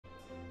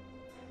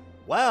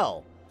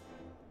Well,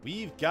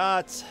 we've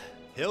got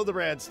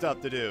Hildibrand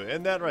stuff to do.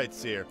 Isn't that right,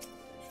 Seer?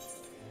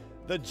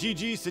 The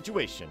Gigi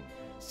situation.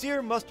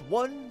 Seer must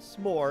once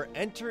more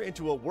enter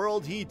into a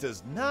world he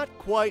does not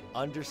quite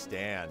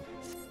understand.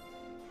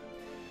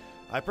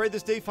 I pray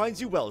this day finds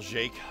you well,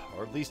 Jake,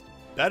 or at least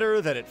better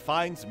than it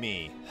finds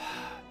me.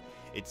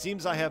 It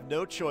seems I have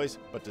no choice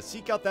but to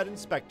seek out that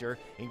inspector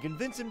and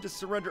convince him to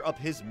surrender up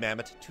his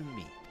Mammet to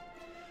me.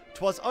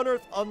 'Twas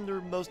unearthed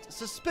under most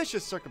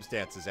suspicious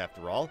circumstances,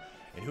 after all,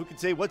 and who can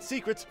say what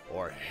secrets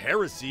or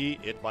heresy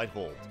it might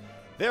hold.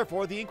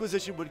 Therefore, the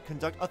Inquisition would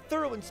conduct a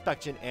thorough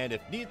inspection and,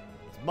 if need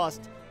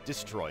must,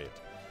 destroy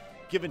it.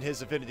 Given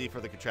his affinity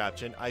for the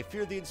contraption, I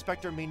fear the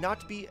inspector may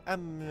not be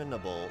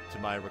amenable to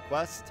my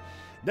request.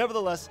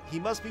 Nevertheless, he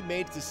must be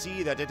made to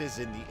see that it is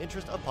in the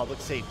interest of public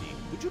safety.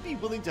 Would you be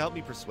willing to help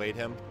me persuade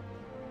him?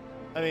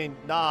 I mean,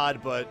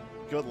 nod, but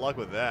good luck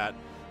with that.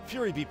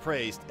 Fury be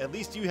praised, at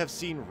least you have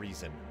seen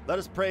reason. Let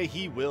us pray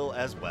he will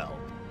as well.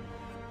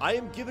 I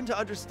am given to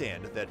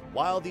understand that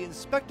while the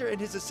inspector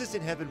and his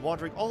assistant have been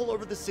wandering all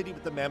over the city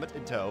with the Mammet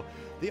in tow,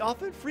 they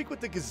often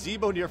frequent the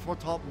gazebo near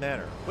Fortemps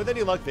Manor. With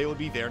any luck, they will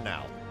be there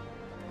now.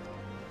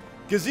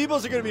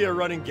 Gazebos are going to be a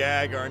running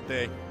gag, aren't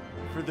they?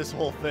 For this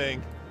whole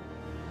thing.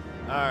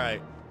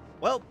 Alright.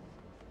 Well,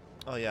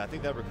 oh yeah, I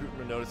think that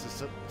recruitment notice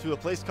is to a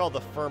place called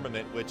the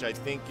Firmament, which I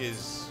think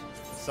is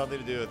something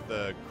to do with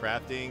the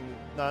crafting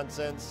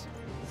nonsense.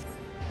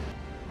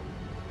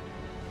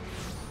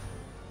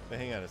 But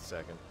hang on a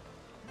second.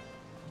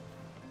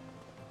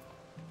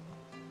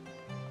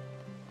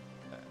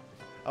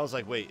 I was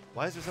like, wait,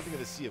 why is there something in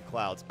the Sea of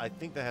Clouds? I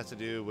think that has to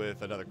do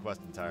with another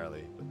quest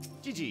entirely.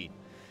 Gigi,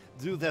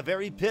 to the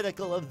very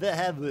pinnacle of the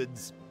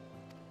heavens.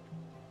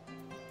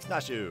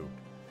 Nashu.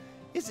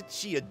 Isn't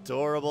she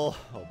adorable?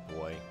 Oh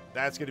boy.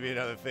 That's going to be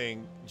another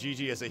thing.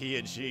 Gigi as a he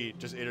and she,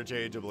 just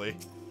interchangeably.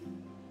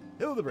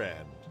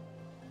 Hildibrand.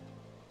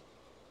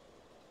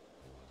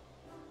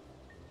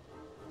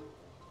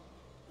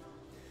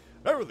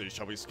 Verily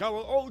shall we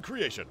scour all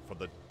creation, from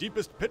the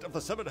deepest pit of the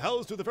seven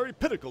hells to the very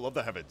pinnacle of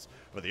the heavens,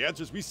 for the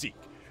answers we seek.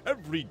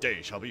 Every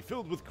day shall be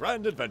filled with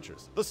grand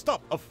adventures, the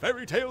stuff of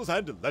fairy tales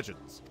and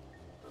legends.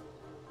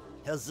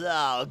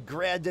 Huzzah!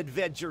 Grand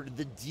adventure in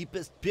the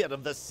deepest pit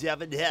of the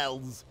seven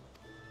hells.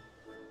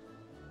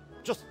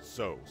 Just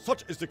so.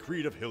 Such is the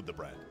creed of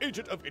Hildibrand,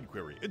 agent of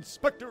inquiry,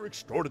 inspector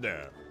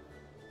extraordinaire.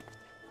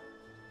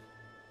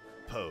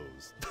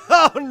 Pose.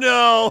 Oh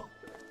no!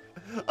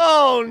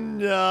 Oh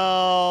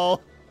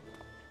no!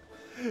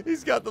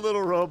 He's got the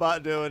little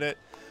robot doing it.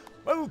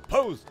 Well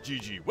posed,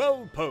 Gigi,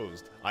 well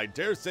posed. I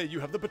dare say you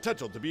have the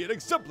potential to be an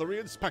exemplary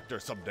inspector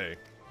someday.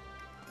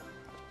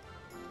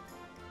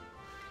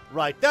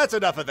 Right, that's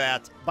enough of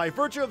that. By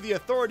virtue of the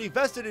authority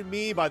vested in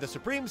me by the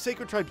Supreme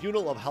Sacred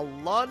Tribunal of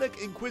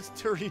Hellenic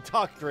Inquisitory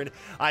Doctrine,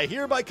 I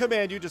hereby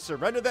command you to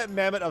surrender that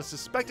Mammet of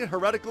suspected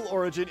heretical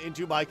origin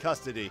into my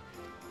custody.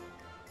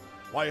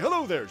 Why,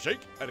 hello there, Jake,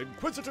 an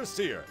Inquisitor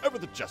Seer, ever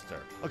the jester,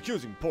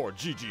 accusing poor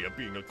Gigi of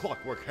being a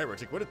clockwork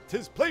heretic when it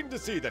is plain to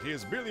see that he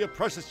is merely a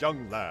precious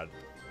young lad.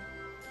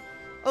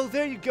 Oh,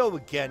 there you go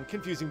again,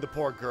 confusing the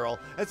poor girl,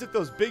 as if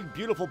those big,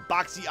 beautiful,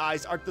 boxy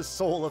eyes aren't the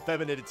soul of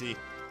femininity.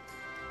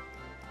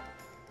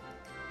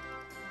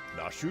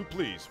 Nashu,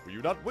 please, were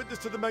you not witness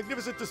to the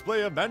magnificent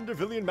display of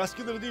Mandervillian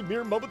masculinity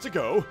mere moments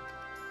ago?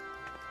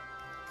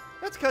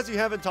 That's because you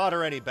haven't taught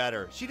her any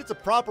better. She needs a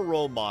proper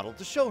role model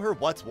to show her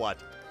what's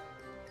what.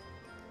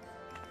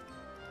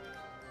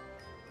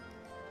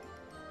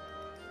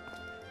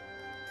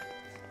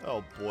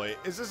 Oh boy,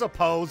 is this a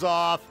pose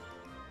off?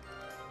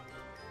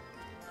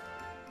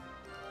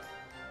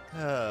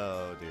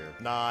 Oh dear.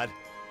 Nod.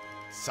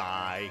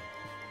 Sigh.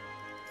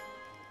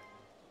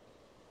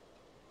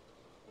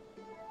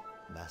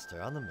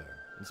 Master on the Mer.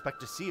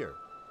 Inspector Seer.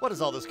 What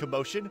is all this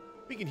commotion?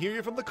 We can hear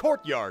you from the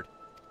courtyard.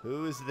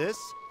 Who is this?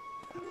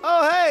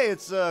 Oh hey,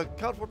 it's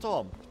Count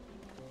Fortemps.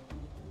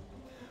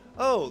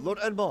 Oh, Lord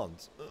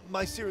Edmond,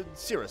 my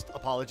sincerest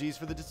apologies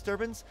for the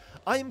disturbance.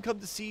 I am come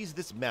to seize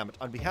this Mammet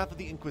on behalf of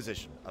the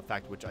Inquisition, a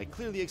fact which I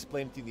clearly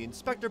explained to the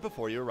inspector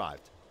before you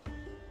arrived.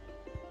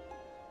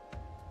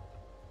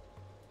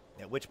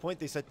 At which point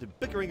they set to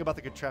bickering about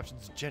the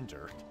contraption's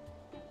gender.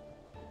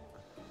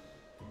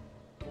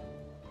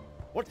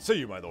 What say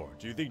you, my lord?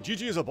 Do you think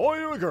Gigi is a boy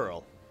or a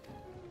girl?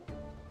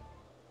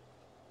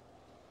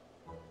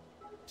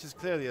 She's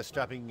clearly a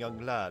strapping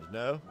young lad,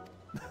 no?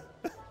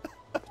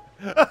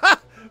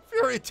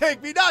 Fury,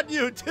 take me, not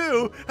you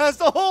too! Has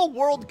the whole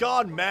world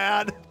gone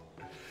mad?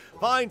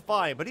 Fine,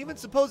 fine, but even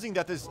supposing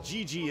that this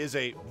Gigi is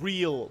a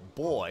real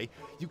boy,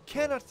 you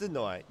cannot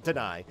deny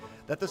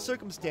that the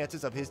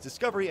circumstances of his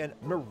discovery and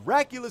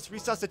miraculous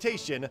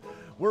resuscitation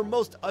were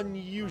most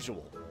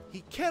unusual.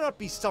 He cannot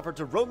be suffered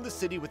to roam the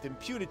city with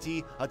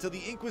impunity until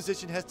the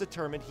Inquisition has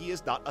determined he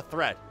is not a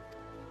threat.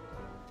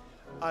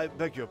 I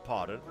beg your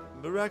pardon,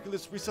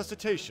 miraculous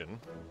resuscitation?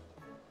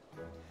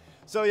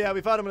 So yeah,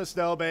 we found him in a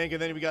snowbank, and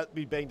then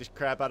we banged the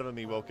crap out of him,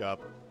 he woke up.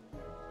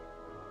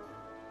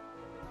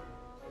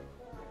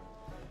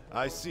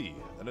 I see.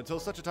 And until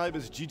such a time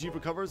as Gigi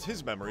recovers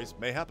his memories,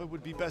 mayhap it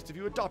would be best if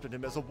you adopted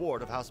him as a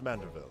ward of House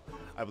Manderville.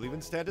 I will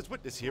even stand as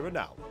witness here and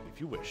now, if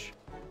you wish.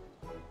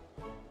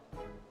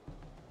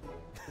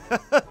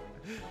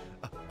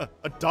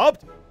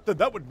 Adopt? Then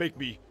that would make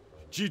me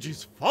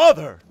Gigi's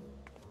father!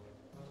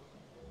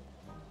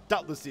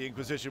 Doubtless the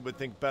Inquisition would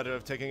think better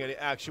of taking any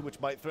action which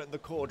might threaten the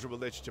cordial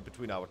relationship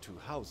between our two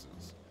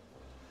houses.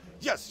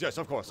 Yes,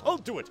 of course, I'll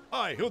do it.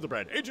 I,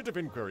 Hildibrand, Agent of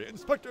Inquiry,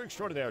 Inspector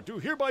Extraordinaire, do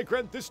hereby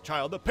grant this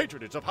child the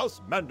patronage of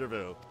House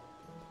Manderville.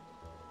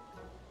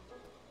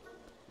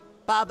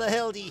 Papa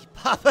Hildy.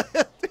 Papa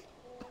Hildy.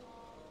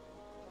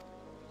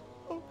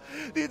 Oh,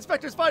 the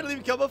Inspector's finally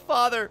become a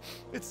father.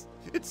 It's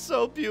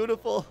so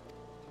beautiful.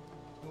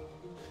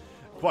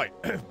 Quite.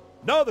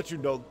 Now that you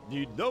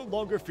need no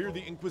longer fear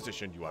the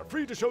Inquisition, you are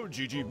free to show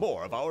Gigi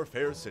more of our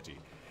fair city.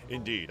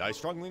 Indeed, I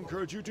strongly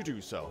encourage you to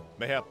do so.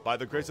 Mayhap, by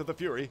the grace of the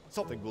Fury,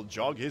 something will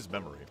jog his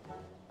memory.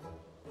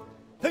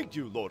 Thank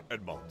you, Lord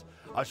Edmond.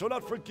 I shall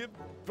not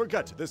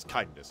forget this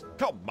kindness.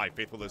 Come, my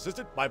faithful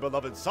assistant, my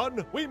beloved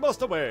son, we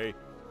must away.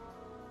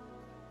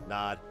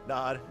 Nod,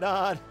 nod,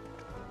 nod.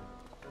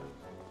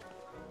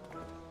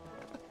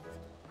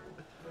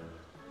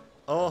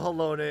 Oh,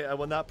 Halone, I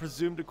will not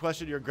presume to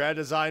question your grand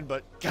design,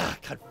 but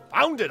God,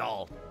 confound it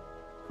all!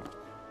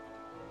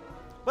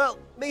 Well,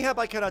 mayhap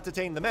I cannot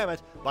detain the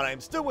Mammet, but I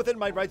am still within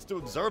my rights to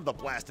observe the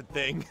blasted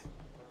thing.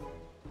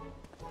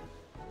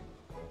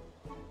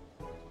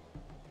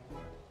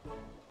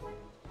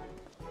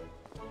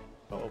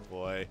 Oh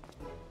boy.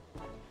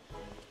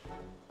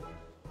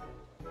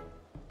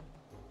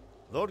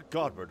 Lord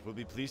Godward will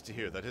be pleased to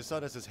hear that his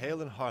son is as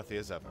hale and hearty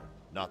as ever.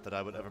 Not that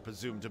I would ever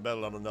presume to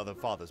meddle on another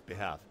father's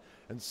behalf,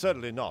 and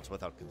certainly not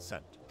without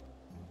consent.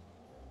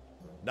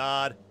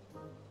 Nod.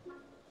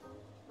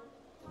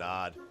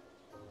 Nod.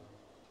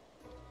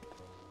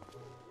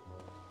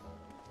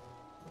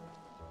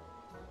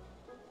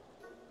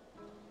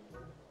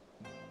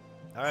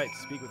 Alright,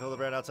 speak with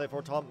Hildibrand outside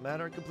Fort Tom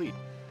Manor and complete.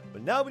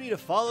 But now we need to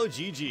follow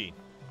Gigi.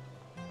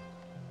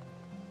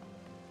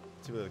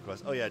 Two other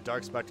quests. Oh yeah,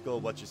 Dark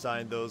Spectacle, what's your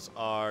sign? Those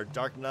are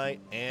Dark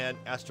Knight and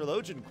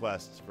Astrologian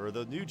quests for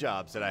the new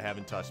jobs that I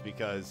haven't touched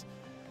because...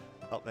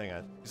 Oh, hang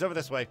on. He's over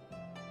this way.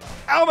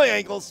 Ow, my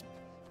ankles!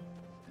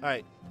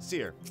 Alright,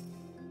 Seer.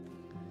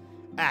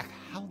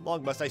 How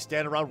long must I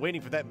stand around waiting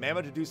for that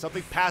mammoth to do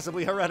something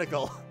passively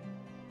heretical?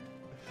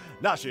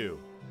 Nashu.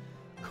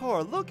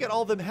 Cor, look at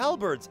all them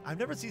halberds. I've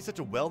never seen such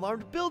a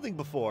well-armed building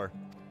before.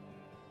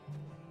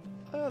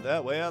 Oh,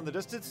 that way on the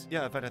distance?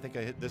 Yeah, in fact, I think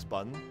I hit this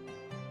button.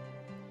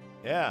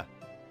 Yeah.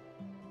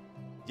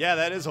 Yeah,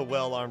 that is a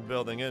well-armed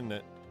building, isn't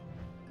it?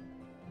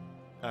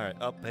 Alright,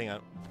 hang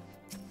on.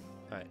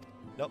 Alright.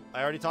 Nope,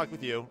 I already talked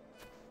with you.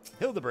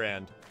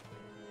 Hildibrand.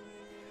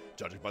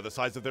 Judging by the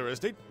size of their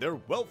estate, they've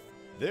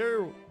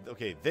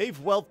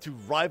wealth to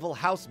rival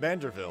House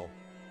Manderville.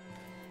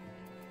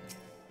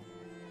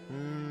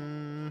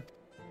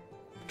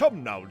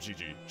 Come now,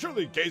 Gigi.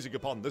 Surely gazing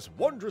upon this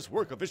wondrous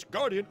work of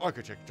Ishgardian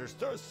architecture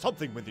stirs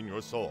something within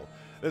your soul.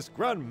 This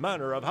grand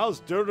manor of House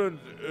Durin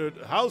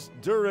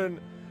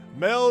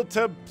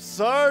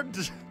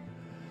Meltebsard.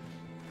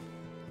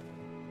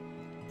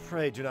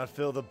 Pray do not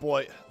fill the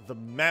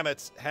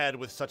Mammet's head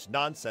with such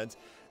nonsense.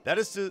 That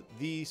is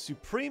the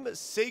supreme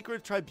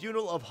sacred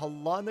tribunal of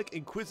Hellenic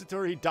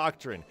inquisitory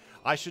doctrine.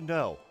 I should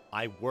know.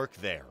 I work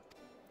there.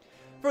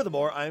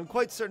 Furthermore, I am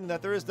quite certain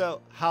that there is no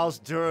House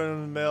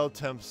Durin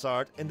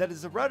Meltebsard, and that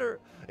is a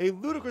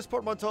ludicrous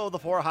portmanteau of the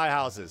four high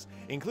houses,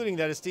 including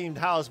that esteemed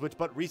house which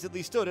but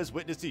recently stood as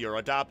witness to your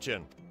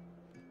adoption.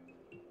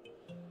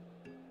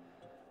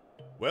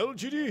 Well,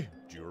 Gigi,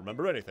 do you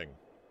remember anything?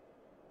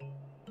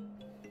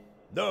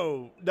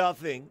 No,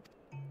 nothing.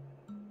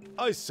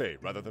 I say,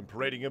 rather than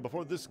parading him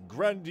before the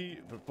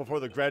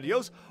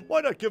grandiose,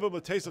 why not give him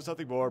a taste of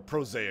something more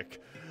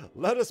prosaic?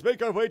 Let us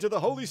make our way to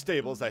the holy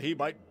stables that he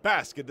might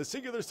bask in the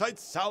singular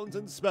sights, sounds,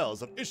 and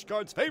smells of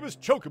Ishgard's famous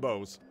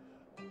chocobos.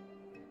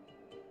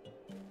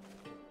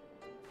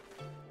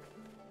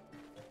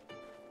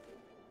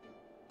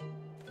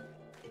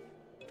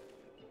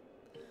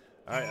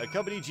 Alright,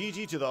 accompany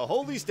Gigi to the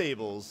holy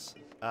stables.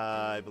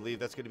 I believe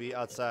that's going to be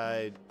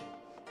outside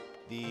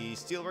the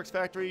Steelworks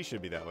factory.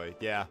 Should be that way,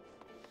 yeah.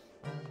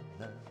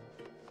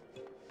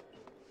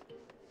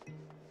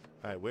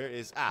 Alright, where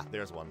is... Ah,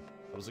 there's one.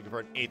 I was looking for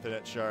an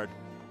Aethernet shard.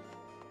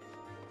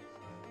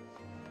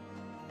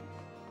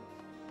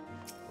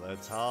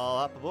 Let's all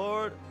hop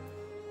aboard.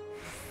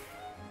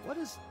 What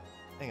is...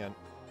 Hang on.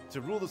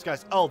 To rule the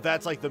skies... Oh,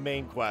 that's like the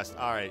main quest.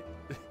 Alright.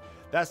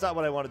 That's not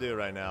what I want to do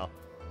right now.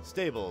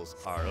 Stables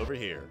are over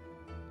here.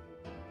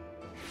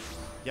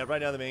 Yeah,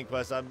 right now the main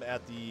quest, I'm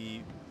at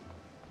the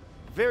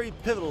very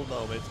pivotal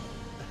moment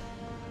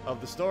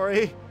of the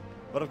story.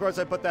 But of course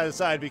I put that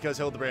aside because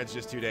Hildibrand's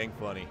just too dang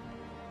funny.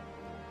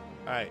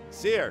 Alright,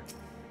 Seer.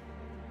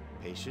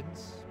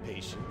 Patience,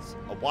 patience.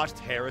 A watched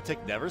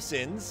heretic never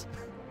sins.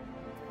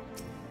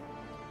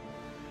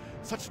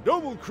 Such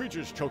noble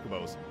creatures,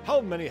 chocobos.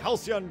 How many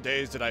halcyon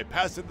days did I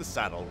pass in the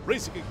saddle,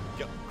 racing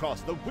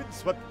across the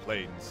windswept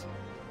plains?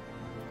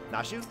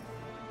 Nashu?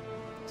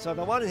 So if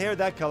I wanted hair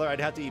that color, I'd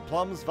have to eat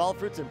plums, vol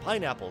fruits, and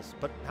pineapples.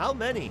 But how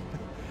many?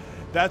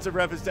 That's a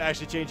reference to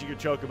actually changing your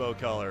chocobo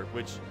color,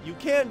 which you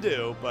can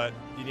do, but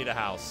you need a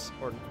house.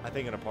 Or, I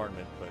think, an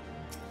apartment, but...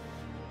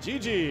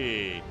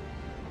 Gigi!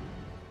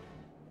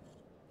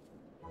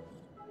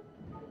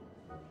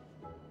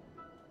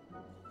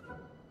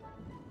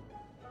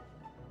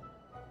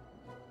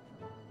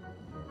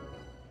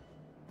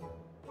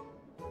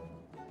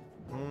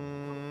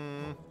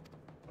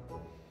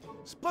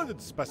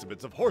 Splendid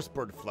specimens of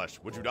horsebird flesh,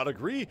 would you not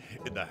agree?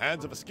 In the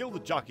hands of a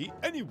skilled jockey,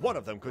 any one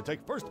of them could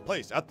take first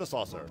place at the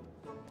saucer.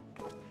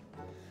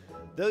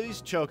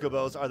 These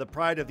chocobos are the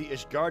pride of the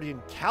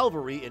Ishgardian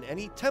cavalry, and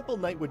any temple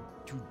knight who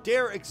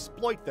dare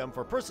exploit them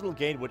for personal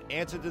gain would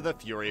answer to the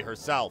Fury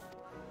herself.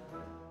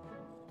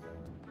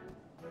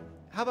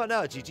 How about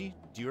now, Gigi?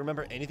 Do you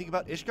remember anything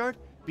about Ishgard?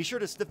 Be sure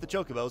to sniff the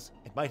chocobos.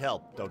 It might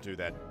help. Don't do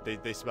that.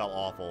 They smell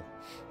awful.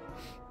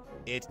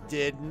 It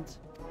didn't.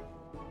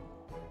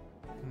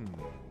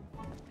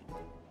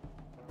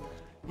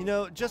 You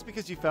know, just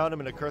because you found him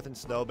in a Kurthan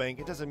snowbank,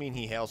 it doesn't mean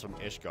he hails from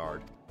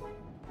Ishgard.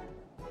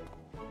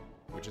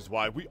 Which is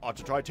why we ought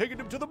to try taking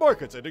him to the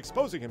markets and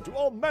exposing him to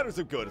all manners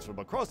of goods from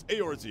across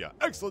Eorzea.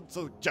 Excellent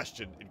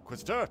suggestion,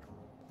 Inquisitor.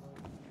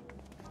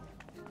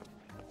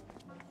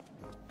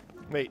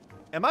 Wait,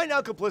 am I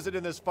now complicit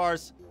in this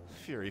farce?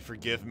 Fury,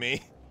 forgive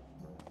me.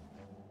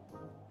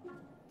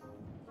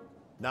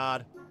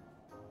 Nod.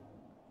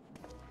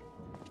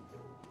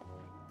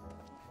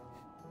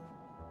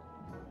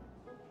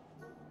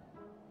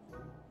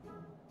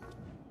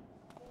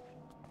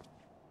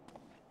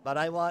 But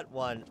I want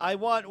one. I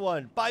want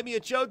one. Buy me a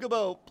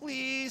chocobo.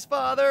 Please,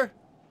 Father.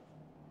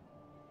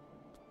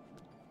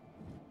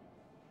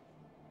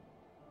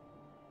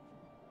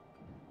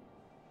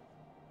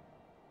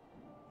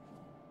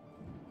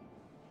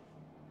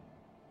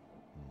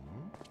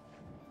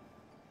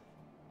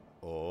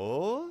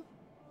 Oh?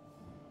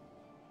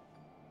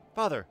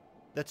 Father,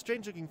 that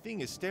strange-looking thing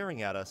is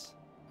staring at us.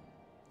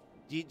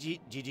 Gigi.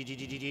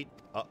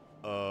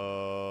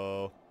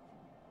 Uh-oh.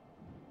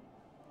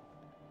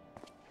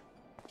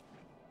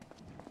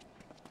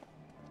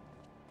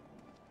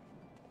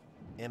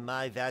 Am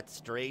I that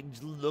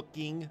strange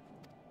looking?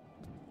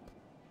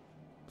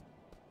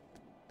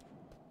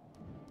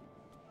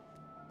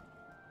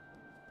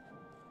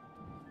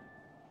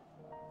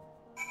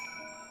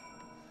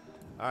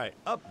 Alright,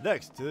 up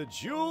next to the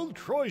Jeweled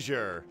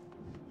Crozier.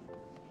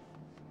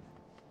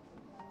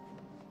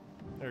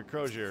 Or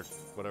Crozier,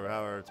 whatever,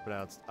 however it's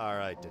pronounced.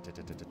 Alright,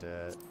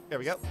 there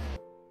we go.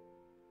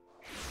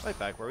 Right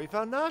back where we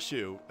found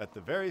Nashu at the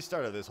very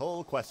start of this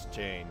whole quest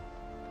chain.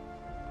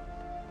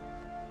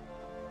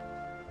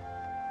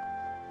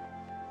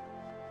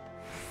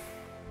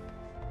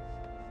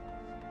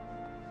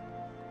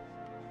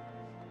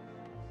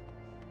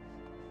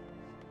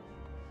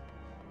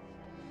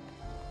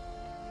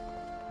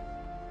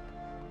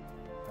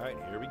 Alright,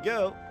 here we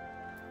go.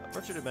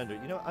 Merchant and Vendor.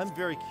 You know, I'm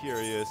very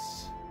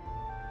curious.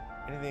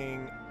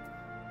 Anything...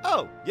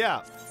 Oh,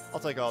 yeah. I'll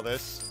take all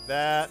this.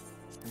 That,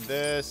 and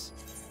this,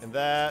 and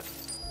that,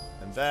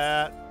 and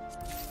that.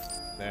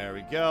 There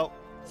we go.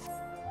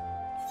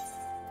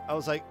 I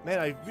was like, man,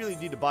 I really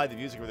need to buy the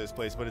music for this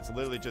place, but it's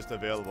literally just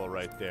available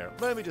right there.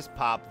 Let me just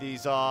pop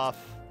these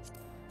off.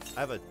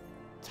 I have a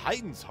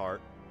Titan's Heart.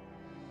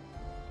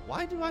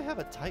 Why do I have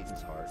a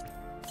Titan's Heart?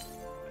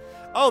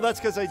 Oh, that's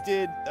because I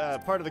did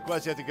part of the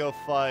quest. You have to go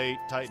fight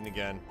Titan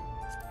again.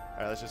 All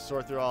right, let's just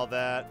sort through all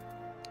that.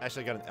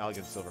 Actually, I got an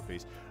elegant silver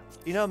piece.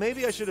 You know,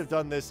 maybe I should have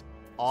done this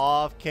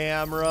off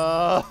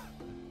camera.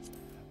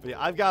 But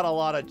yeah, I've got a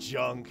lot of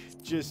junk.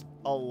 Just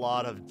a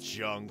lot of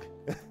junk.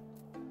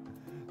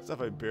 Stuff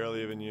I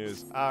barely even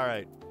use. All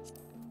right.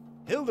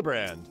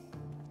 Hildibrand.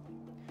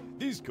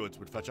 These goods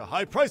would fetch a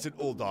high price at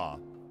Ul'dah.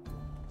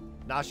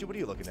 Nashi, what are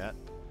you looking at?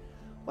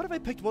 What if I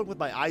picked one with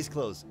my eyes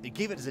closed and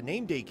gave it as a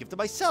name day gift to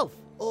myself?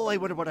 Oh, I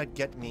wonder what I'd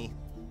get me.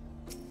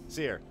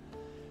 Seer.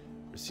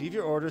 Receive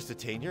your orders,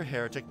 detain your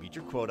heretic, meet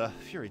your quota.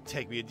 Fury,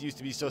 take me. It used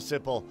to be so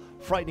simple.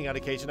 Frightening on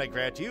occasion, I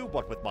grant you,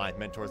 what with my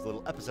mentor's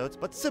little episodes,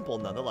 but simple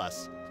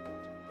nonetheless.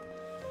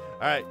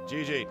 Alright,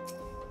 Gigi.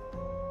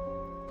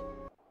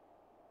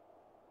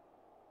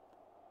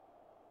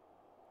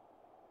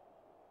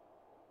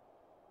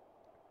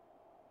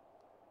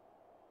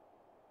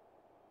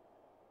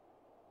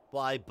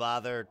 Why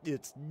bother?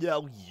 It's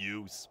no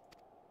use.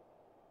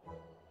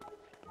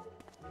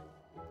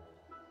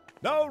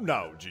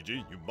 Now,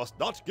 Gigi, you must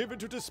not give in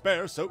to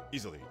despair so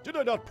easily. Did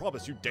I not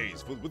promise you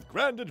days filled with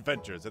grand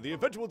adventures and the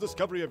eventual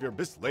discovery of your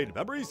mislaid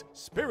memories?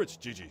 Spirits,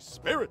 Gigi,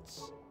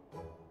 spirits!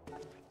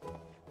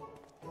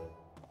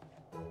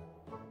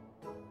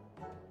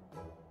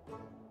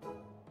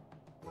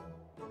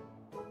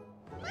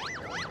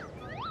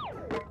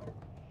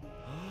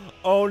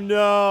 Oh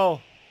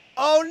no!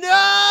 Oh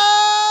no!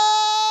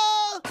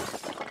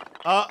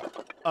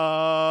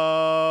 Uh-oh.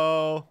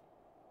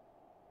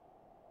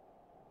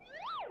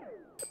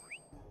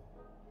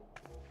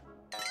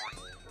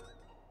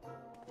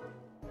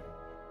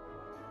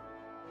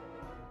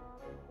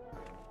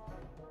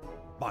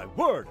 My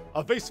word!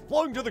 A vase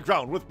flung to the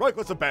ground with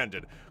reckless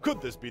abandon. Could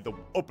this be the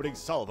opening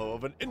salvo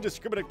of an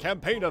indiscriminate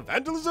campaign of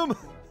vandalism?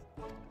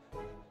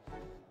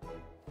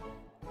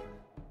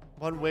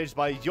 One waged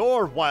by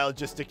your wild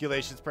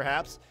gesticulations,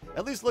 perhaps.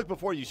 At least look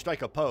before you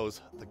strike a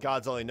pose. The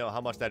gods only know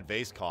how much that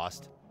vase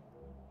cost.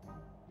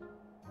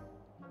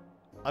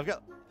 I've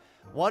got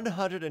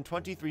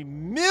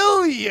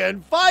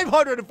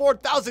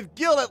 123,504,000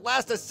 gil at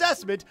last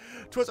assessment.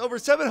 'Twas over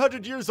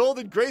 700 years old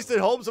and graced the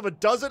homes of a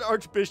dozen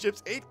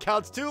archbishops, 8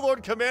 counts, 2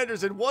 lord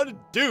commanders, and 1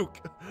 duke.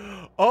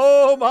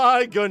 Oh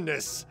my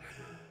goodness.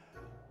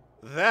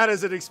 That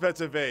is an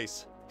expensive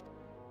vase.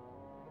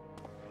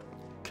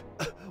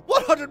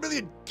 100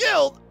 million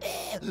gil!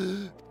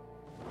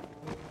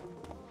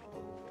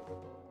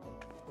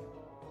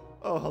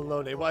 Oh,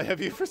 Halone, why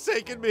have you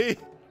forsaken me?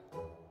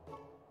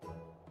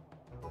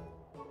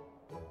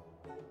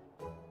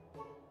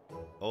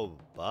 Oh,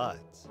 but...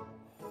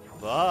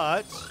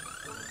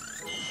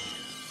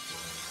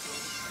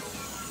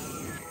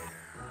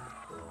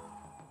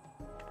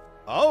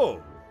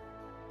 Oh!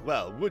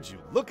 Well, would you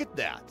look at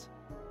that?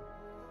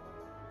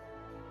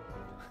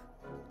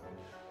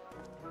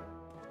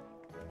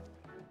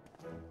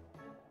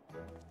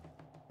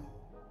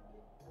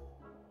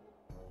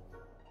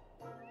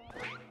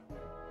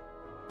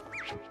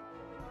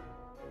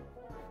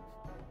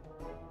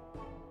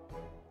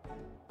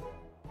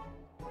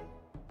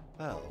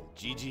 Well,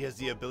 Gigi has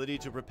the ability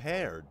to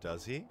repair,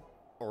 does he?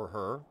 Or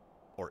her?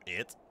 Or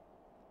it?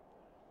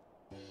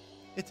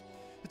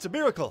 It's a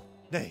miracle!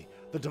 Nay,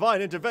 the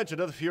divine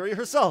intervention of the Fury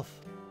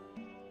herself!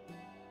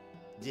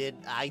 Did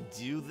I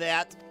do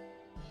that?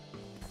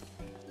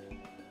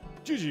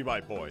 Gigi, my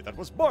boy, that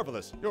was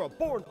marvelous. You're a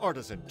born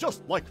artisan,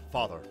 just like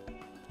father.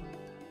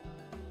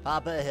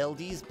 Papa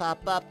Hildy's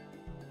pop-up?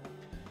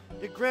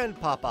 Your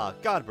grandpapa,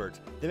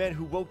 Godbert, the man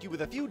who woke you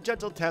with a few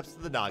gentle taps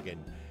to the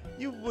noggin.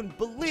 You wouldn't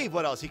believe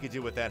what else he could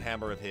do with that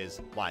hammer of his.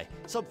 Why,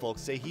 some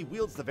folks say he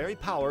wields the very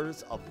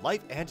powers of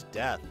life and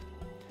death.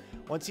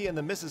 Once he and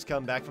the missus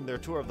come back from their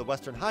tour of the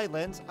Western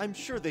Highlands, I'm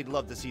sure they'd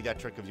love to see that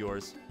trick of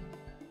yours.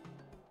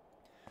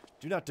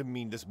 Do not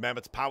demean this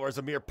Mammet's power as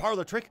a mere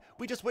parlor trick.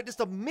 We just witnessed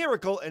a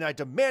miracle, and I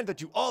demand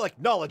that you all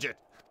acknowledge it.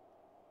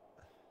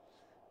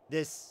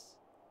 This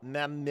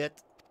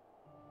Mammet?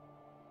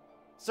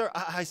 Sir,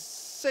 I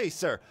say,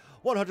 sir,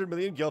 100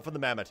 million gil from the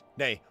Mammet.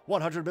 Nay,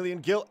 100 million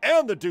gil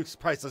and the Duke's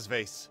priceless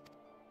vase.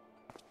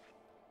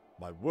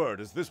 My word,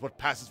 is this what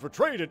passes for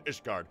trade in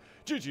Ishgard?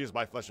 Gigi is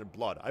my flesh and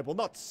blood. I will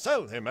not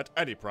sell him at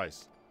any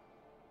price.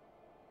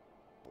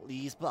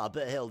 Please,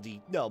 Papa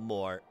Hildy, no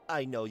more.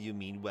 I know you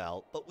mean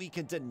well, but we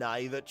can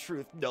deny the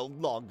truth no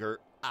longer.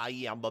 I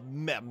am a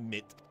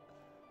Mammet.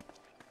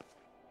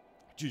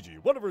 Gigi,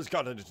 whatever has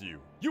gotten into you?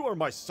 You are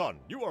my son.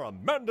 You are a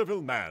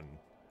Mandeville man.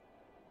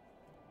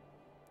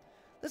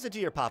 Listen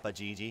to your papa,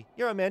 Gigi.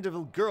 You're a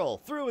Mandeville girl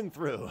through and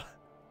through.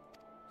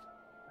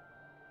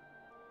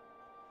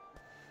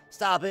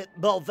 Stop it,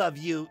 both of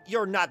you.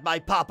 You're not my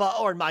papa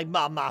or my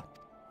mama.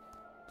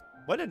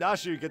 When did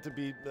Nashu get to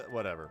be...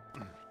 whatever.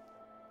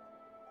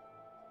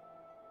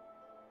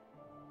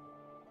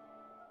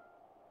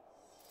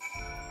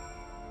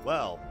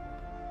 Well.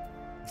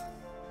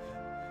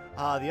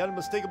 The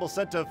unmistakable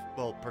scent of,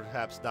 well,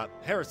 perhaps not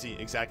heresy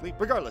exactly.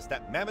 Regardless,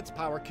 that Mammet's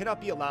power cannot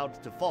be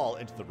allowed to fall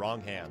into the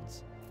wrong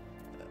hands.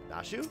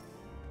 Nashu?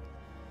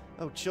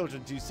 Oh,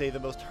 children do say the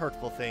most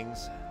hurtful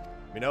things.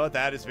 You know what?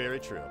 That is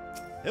very true.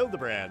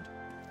 Hildibrand.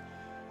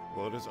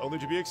 Well, it is only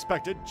to be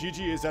expected.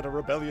 Gigi is at a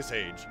rebellious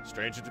age.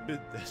 Strange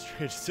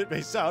as it may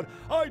sound,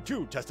 I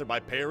too tested my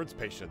parents'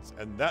 patience,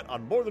 and that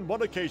on more than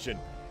one occasion.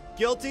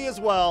 Guilty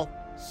as well.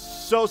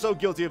 So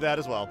guilty of that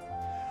as well.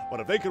 But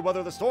if they could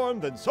weather the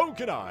storm, then so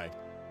can I.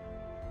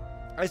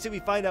 I say we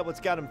find out what's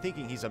got him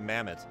thinking he's a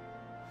Mammet.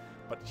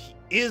 But he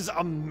is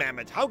a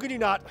Mammet. How could he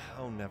not?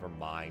 Oh, never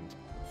mind.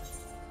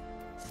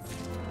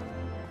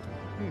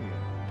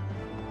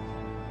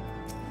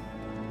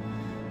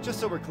 Just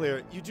so we're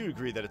clear, you do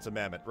agree that it's a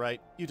Mammet,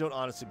 right? You don't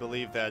honestly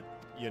believe that,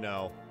 you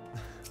know...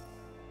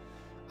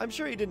 I'm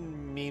sure he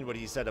didn't mean what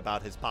he said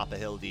about his Papa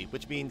Hildy,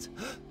 which means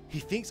he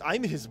thinks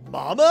I'm his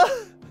mama?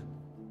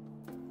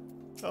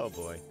 Oh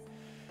boy.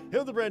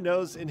 Hildibrand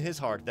knows in his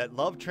heart that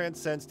love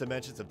transcends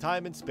dimensions of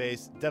time and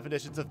space,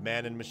 definitions of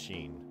man and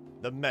machine.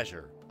 The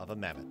measure of a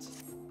Mammet.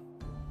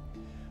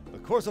 The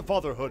course of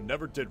fatherhood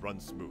never did run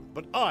smooth,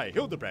 but I,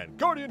 Hildibrand,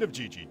 guardian of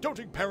Gigi,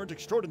 doting parent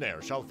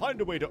extraordinaire, shall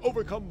find a way to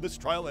overcome this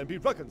trial and be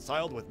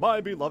reconciled with my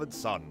beloved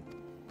son.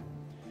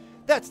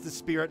 That's the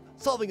spirit.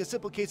 Solving a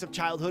simple case of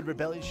childhood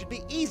rebellion should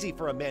be easy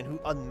for a man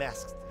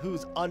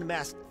whose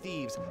unmasked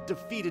thieves,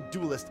 defeated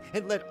duelists,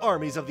 and led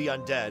armies of the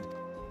undead.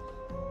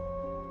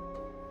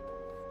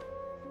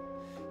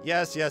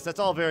 Yes, that's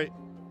all very...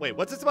 Wait,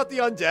 what's this about the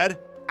undead?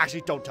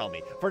 Actually, don't tell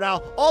me. For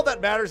now, all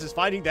that matters is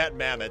finding that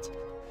Mammet.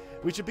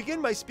 We should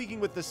begin by speaking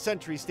with the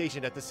sentry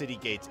stationed at the city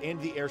gates and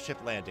the airship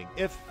landing.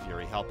 If,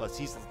 Fury help us,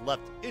 he's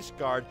left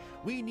Ishgard,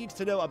 we need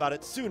to know about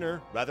it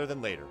sooner rather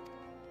than later.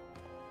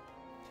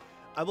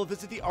 I will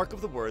visit the Ark of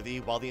the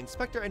Worthy while the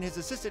inspector and his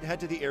assistant head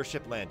to the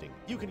airship landing.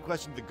 You can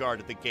question the guard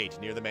at the gate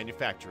near the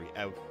manufactory,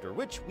 after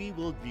which we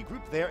will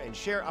regroup there and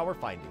share our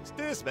findings.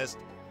 Dismissed.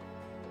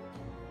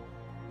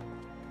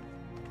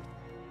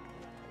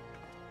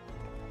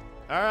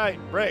 Alright,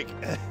 break.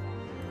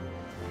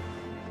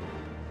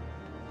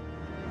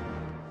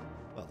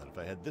 Well, then if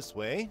I head this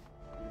way...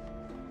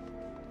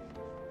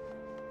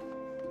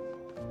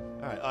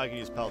 Alright, I can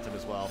use Peloton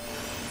as well.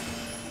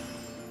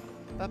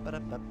 Here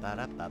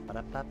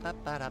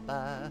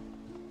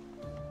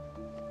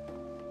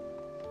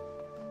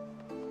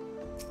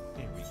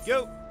we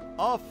go.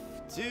 Off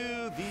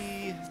to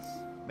the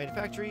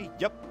manufactory.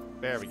 Yep,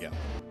 there we go.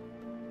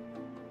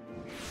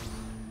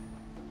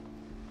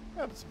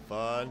 Having some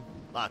fun.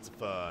 Lots of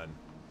fun.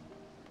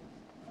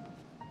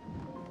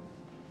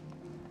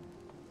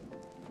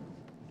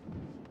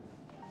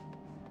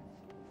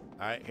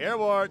 Alright,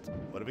 Heavensward.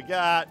 What do we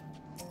got?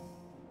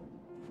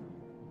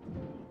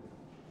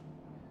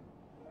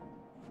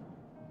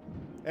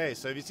 Hey,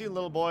 so have you seen a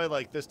little boy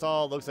like this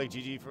tall, looks like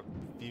Gigi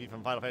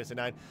from Final Fantasy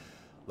IX?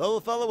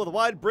 Little fellow with a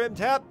wide-brimmed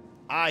hat?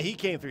 He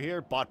came through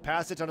here, bought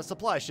passage on a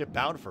supply ship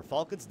bound for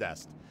Falcon's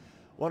Nest.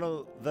 One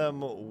of them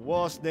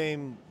was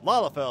named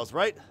Lalafels,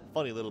 right?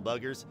 Funny little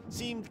buggers.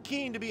 Seemed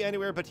keen to be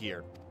anywhere but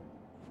here.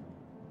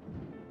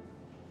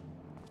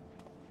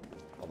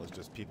 Almost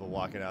just people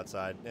walking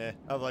outside.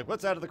 I was like,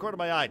 what's out of the corner of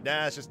my eye?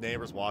 Nah, it's just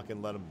neighbors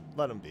walking. Let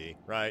them be,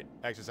 right?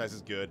 Exercise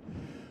is good.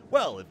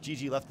 Well, if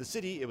Gigi left the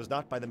city, it was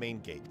not by the main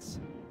gates.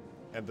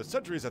 And the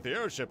sentries at the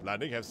airship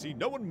landing have seen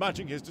no one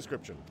matching his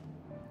description.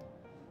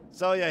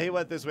 So yeah, he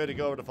went this way to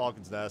go over to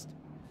Falcon's Nest.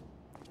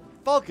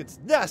 Falcon's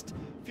Nest?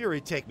 Fury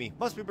take me.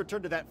 Must we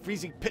return to that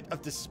freezing pit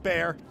of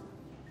despair?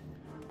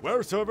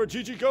 Wheresoever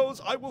Gigi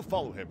goes, I will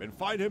follow him and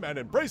find him and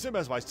embrace him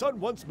as my son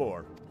once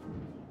more.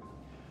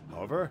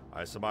 However,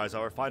 I surmise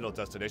our final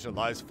destination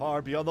lies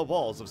far beyond the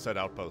walls of said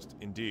outpost.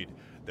 Indeed,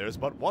 there's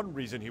but one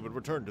reason he would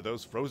return to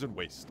those frozen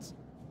wastes.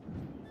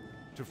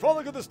 To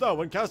frolic in the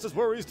snow and cast his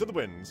worries to the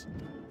winds.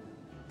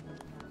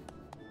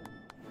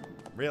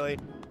 Really?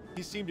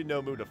 He seemed in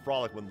no mood to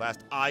frolic when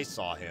last I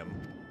saw him.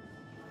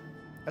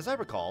 As I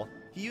recall,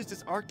 he used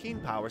his arcane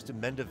powers to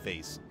mend a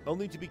vase,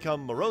 only to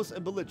become morose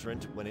and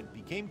belligerent when it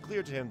became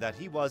clear to him that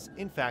he was,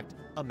 in fact,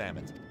 a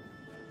mammoth.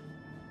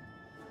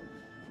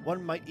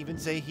 One might even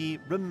say he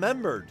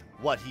remembered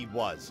what he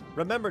was,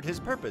 remembered his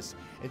purpose,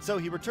 and so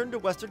he returned to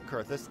Western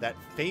Kurthus, that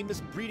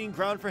famous breeding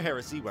ground for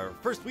heresy where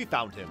first we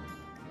found him.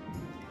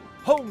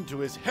 Home to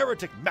his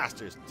heretic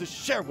masters, to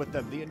share with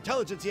them the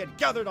intelligence he had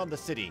gathered on the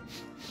city.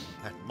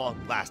 At long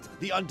last,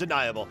 the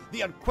undeniable,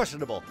 the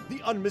unquestionable,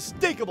 the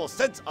unmistakable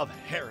scent of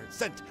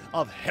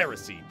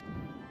heresy.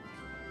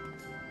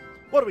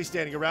 What are we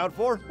standing around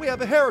for? We have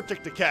a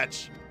heretic to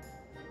catch!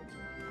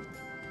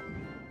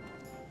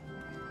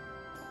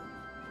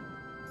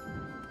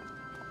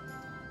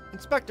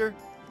 Inspector,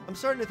 I'm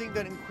starting to think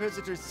that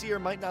Inquisitor Seer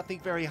might not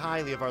think very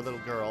highly of our little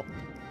girl.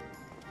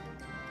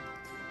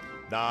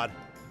 Nod.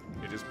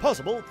 It is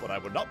possible, but I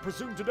would not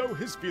presume to know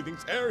his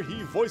feelings ere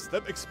he voiced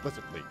them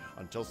explicitly.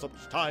 Until such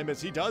time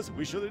as he does,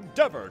 we shall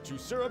endeavor to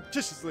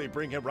surreptitiously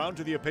bring him round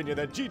to the opinion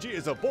that Gigi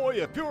is a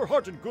boy of pure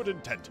heart and good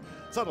intent.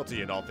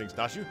 Subtlety in all things,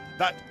 Nashu.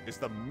 That is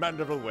the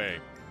mandible way.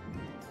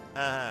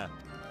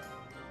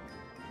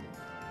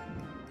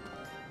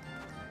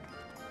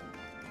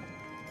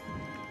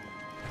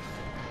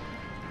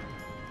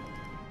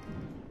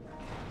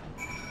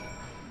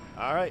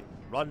 Alright,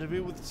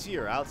 rendezvous with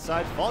Seer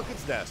outside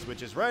Falcon's Nest,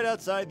 which is right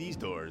outside these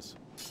doors.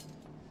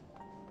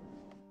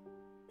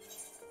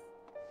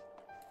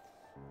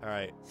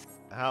 Alright,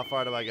 how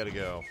far do I gotta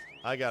go?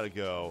 I gotta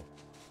go.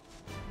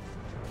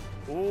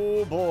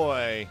 Oh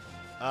boy.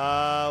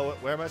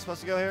 Where am I supposed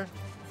to go here?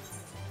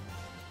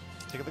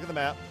 Take a look at the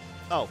map.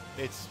 Oh,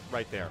 it's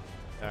right there.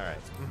 Alright.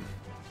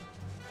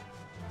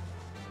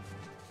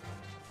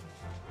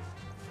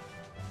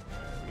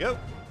 There we go.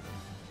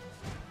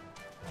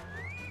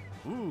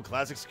 Ooh,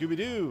 classic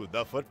Scooby-Doo,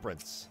 the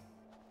footprints.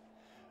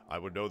 I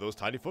would know those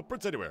tiny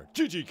footprints anywhere.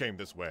 Gigi came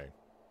this way.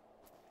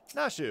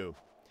 Nashu.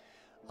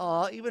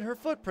 Aw, even her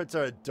footprints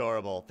are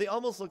adorable. They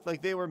almost look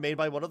like they were made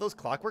by one of those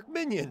clockwork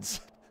minions.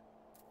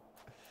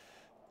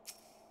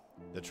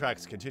 The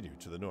tracks continue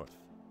to the north.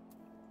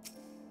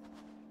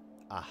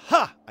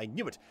 Aha! I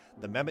knew it!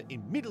 The Mammet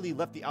immediately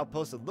left the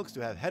outpost and looks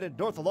to have headed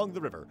north along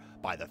the river.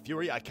 By the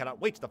Fury, I cannot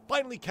wait to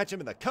finally catch him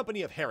in the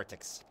company of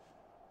heretics.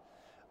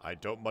 I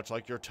don't much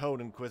like your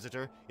tone,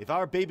 Inquisitor. If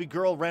our baby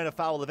girl ran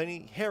afoul of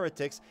any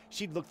heretics,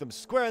 she'd look them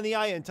square in the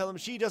eye and tell them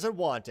she doesn't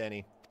want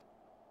any.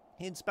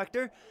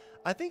 Inspector,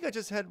 I think I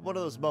just had one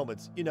of those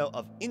moments, you know,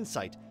 of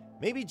insight.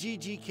 Maybe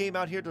Gigi came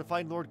out here to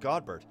find Lord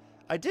Godbert.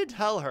 I did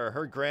tell her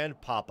her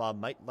grandpapa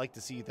might like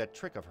to see that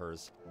trick of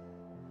hers.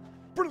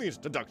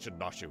 Brilliant deduction,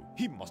 Nashu.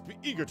 He must be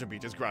eager to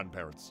meet his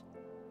grandparents.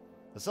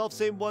 The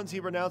self-same ones he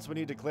renounced when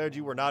he declared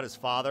you were not his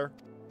father.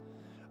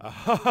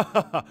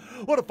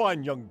 What a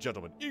fine young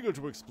gentleman, eager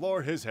to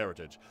explore his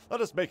heritage. Let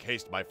us make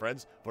haste, my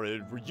friends, for a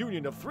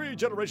reunion of 3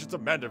 generations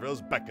of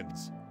Mandervilles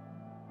beckons.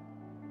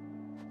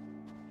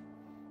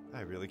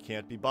 I really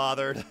can't be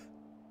bothered.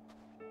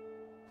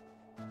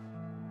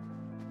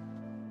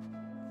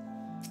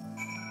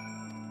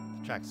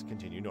 tracks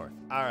continue north.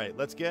 All right,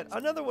 let's get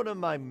another one of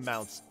my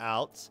mounts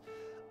out.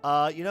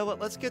 You know what?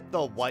 Let's get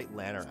the White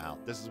Lantern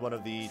out. This is one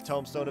of the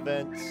Tombstone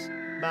events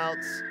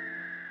mounts.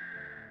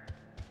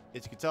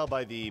 As you can tell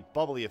by the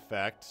bubbly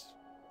effect,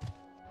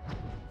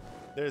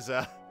 there's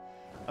a...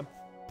 I'm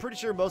pretty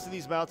sure most of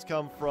these mounts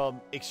come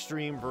from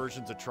extreme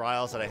versions of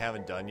Trials that I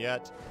haven't done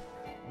yet.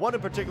 One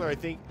in particular, I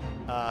think,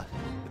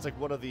 it's like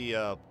one of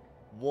the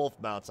wolf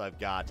mounts I've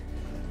got.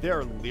 There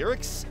are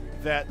lyrics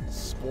that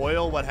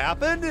spoil what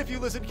happened if you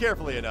listen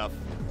carefully enough.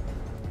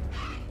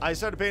 I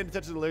started paying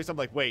attention to the lyrics. I'm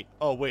like, wait,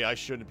 oh wait, I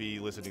shouldn't be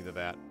listening to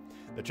that.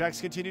 The tracks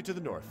continue to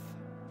the north.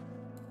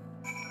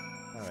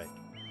 All right.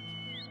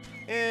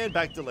 And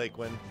back to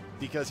Lakewind,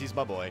 because he's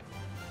my boy.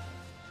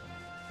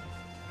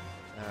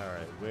 All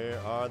right, where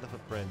are the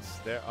footprints?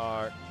 There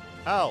are...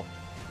 Ow!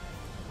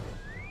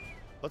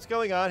 What's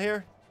going on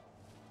here?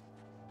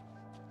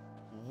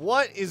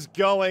 What is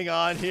going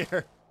on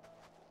here?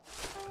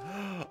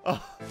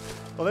 Oh,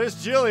 well, there's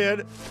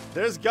Jillian.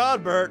 There's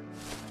Godbert.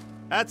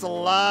 That's a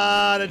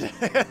lot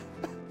of...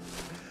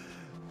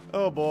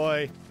 Oh,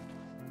 boy.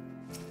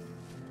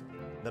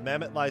 The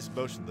Mammet lies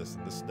motionless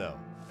in the snow.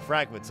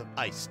 Fragments of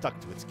ice stuck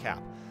to its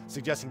cap,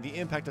 suggesting the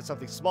impact of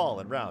something small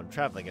and round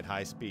traveling at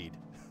high speed.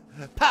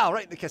 Pow!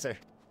 Right in the kisser.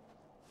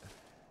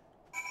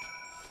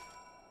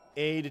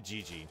 A to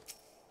Gigi.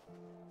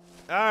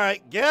 All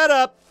right, get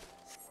up.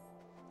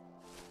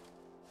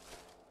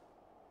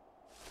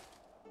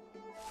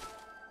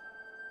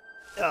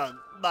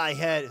 My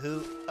head,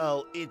 who?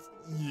 Oh, it's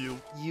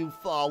you. You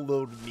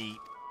followed me.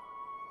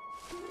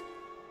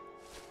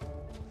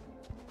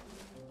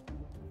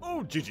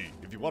 Oh, Gigi,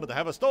 if you wanted to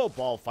have a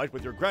snowball fight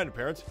with your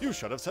grandparents, you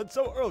should have said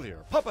so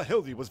earlier. Papa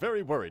Hildy was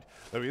very worried,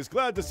 though he is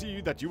glad to see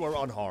that you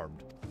are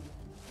unharmed.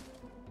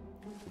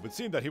 It would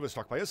seem that he was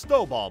struck by a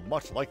snowball,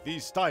 much like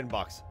these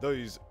Steinbocks,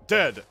 these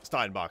dead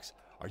Steinbocks.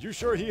 Are you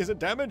sure he isn't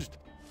damaged?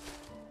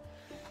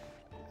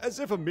 As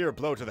if a mere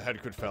blow to the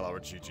head could fell our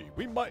Gigi.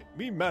 We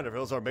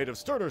Mandervilles are made of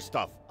sterner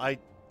stuff. I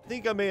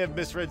think I may have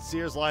misread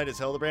Seer's line as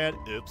Hildibrand.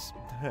 Oops.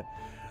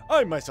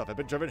 I myself have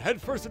been driven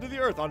headfirst into the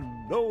earth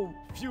on no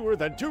fewer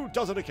than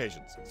 24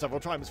 occasions, several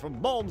times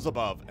from malms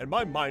above, and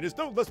my mind is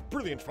no less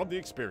brilliant from the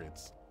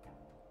experience.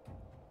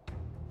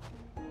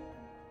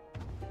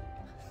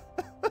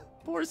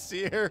 Poor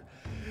Seer.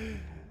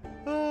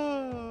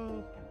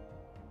 Oh.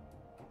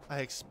 I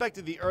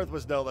expected the earth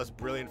was no less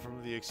brilliant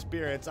from the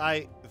experience.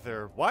 Why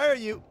are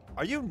you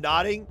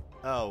nodding?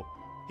 Oh,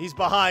 he's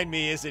behind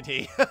me, isn't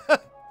he?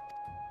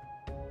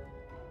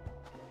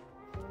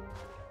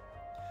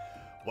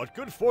 What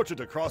good fortune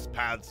to cross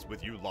paths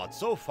with you lot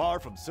so far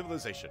from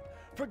civilization.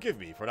 Forgive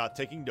me for not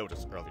taking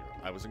notice earlier.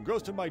 I was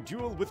engrossed in my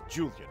duel with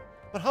Julian.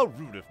 But how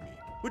rude of me.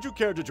 Would you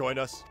care to join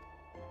us?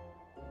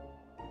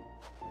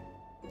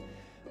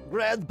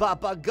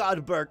 Grandpapa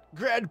Godbert!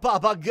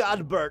 Grandpapa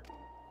Godbert!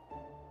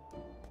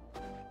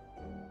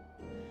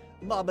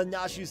 Mama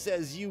Nashu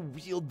says you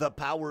wield the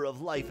power of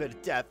life and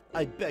death.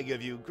 I beg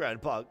of you,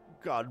 Grandpa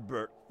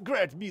Godbert,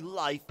 grant me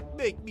life.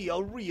 Make me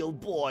a real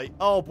boy.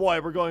 Oh boy,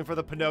 we're going for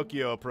the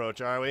Pinocchio approach,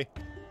 are we?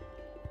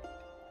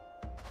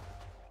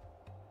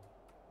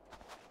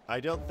 I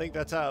don't think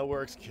that's how it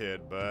works,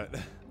 kid, but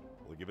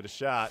we'll give it a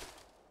shot.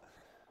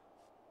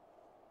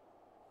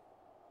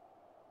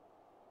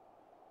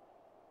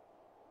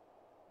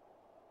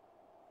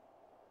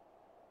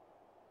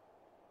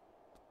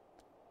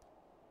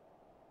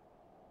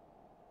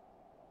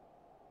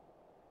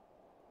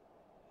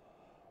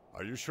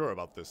 Are you sure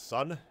about this,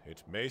 son?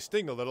 It may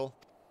sting a little.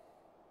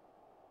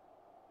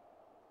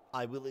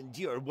 I will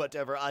endure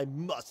whatever I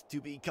must to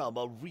become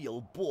a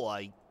real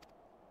boy.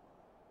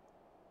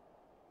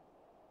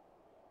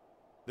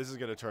 This is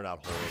going to turn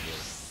out horribly.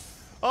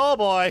 Oh,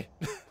 boy.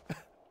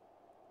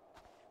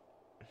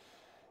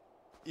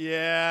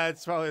 Yeah,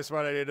 it's probably a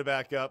smart idea to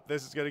back up.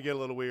 This is going to get a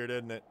little weird,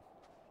 isn't it?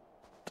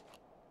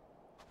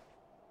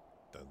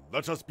 Then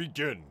let us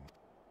begin.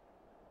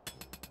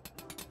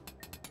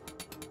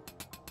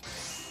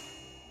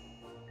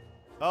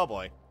 Oh,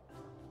 boy.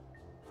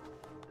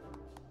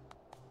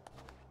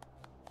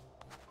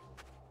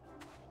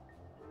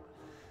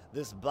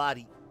 This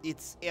body,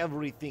 it's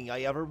everything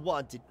I ever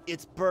wanted.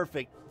 It's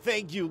perfect.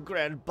 Thank you,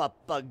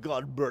 Grandpapa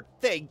Godbert.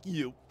 Thank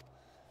you.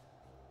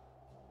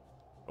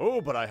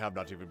 Oh, but I have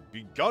not even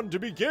begun to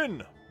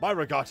begin. My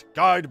regat,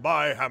 guide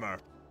my hammer.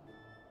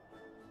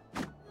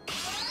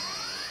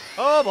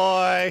 Oh,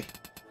 boy.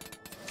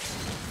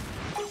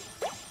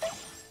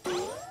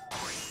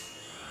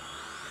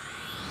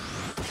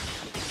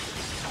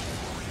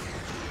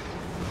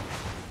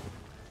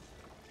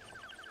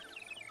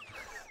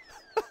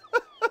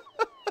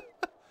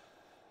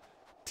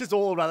 Tis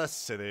all rather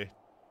silly.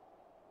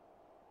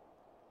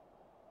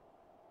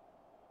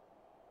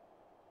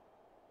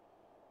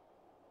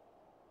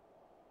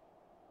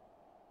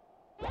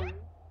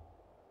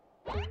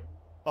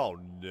 Oh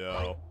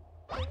no.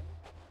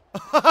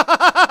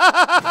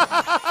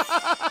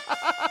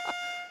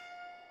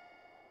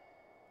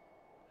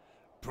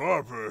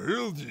 Papa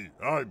Hildy,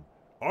 I'm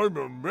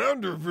a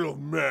Manderville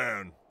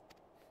man.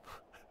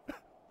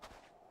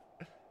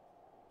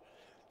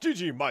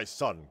 Gigi, my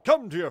son,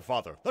 come to your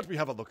father. Let me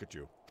have a look at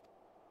you.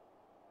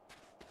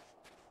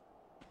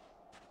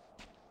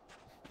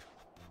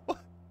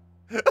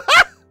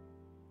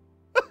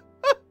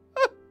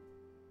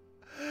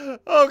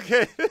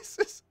 Okay, this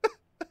is...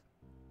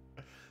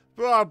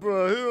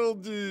 Papa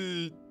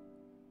Hildy.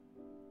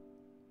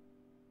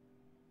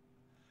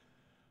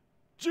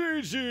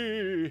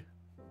 Gigi!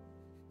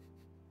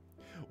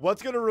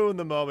 What's gonna ruin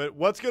the moment?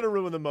 What's gonna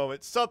ruin the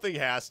moment? Something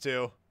has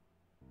to.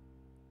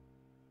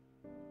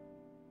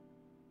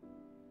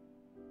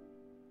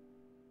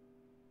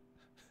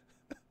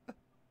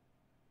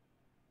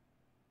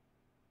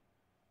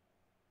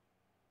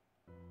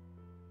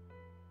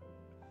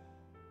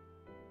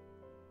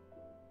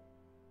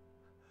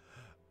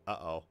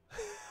 Uh-oh.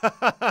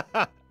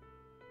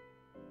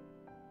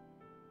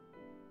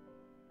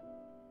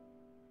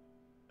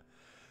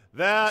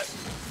 That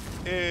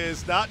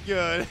is not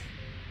good.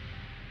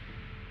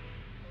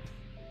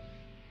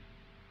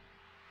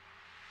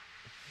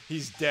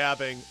 He's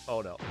dabbing.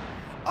 Oh, no.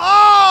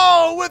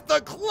 Oh, with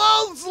the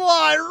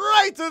clothesline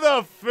right to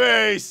the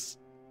face.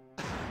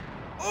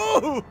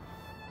 Ooh.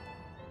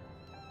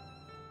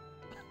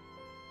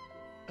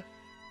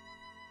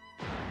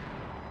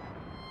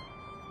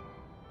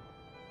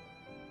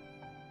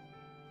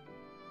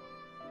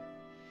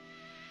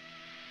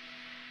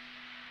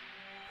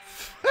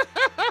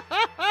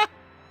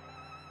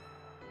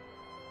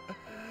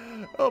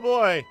 Oh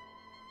boy.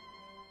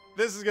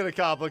 This is gonna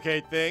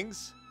complicate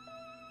things.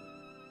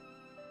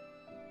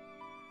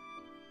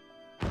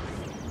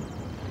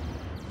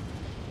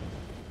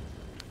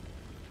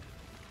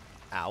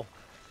 Ow.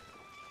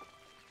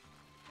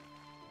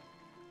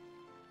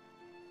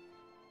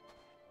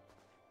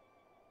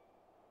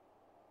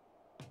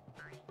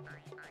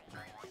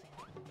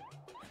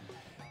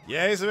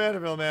 Yeah, he's a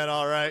Vanderbilt man,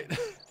 all right.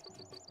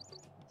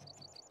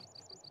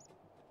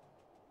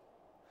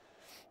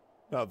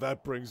 Now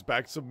that brings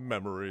back some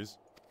memories.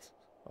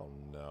 Oh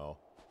no.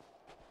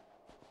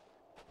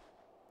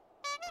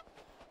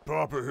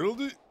 Papa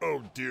Hildy?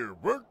 Oh dear,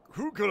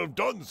 who could have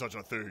done such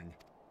a thing?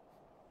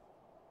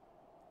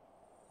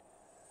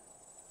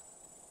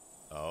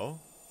 Oh?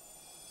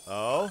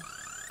 Oh?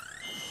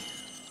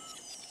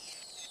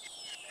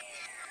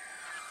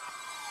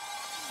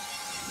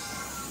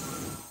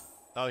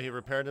 Oh, he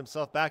repaired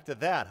himself back to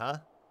that, huh?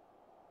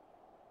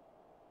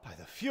 By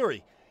the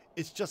Fury,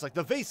 it's just like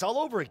the vase all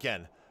over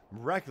again,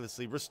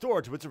 miraculously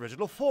restored to its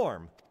original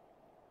form.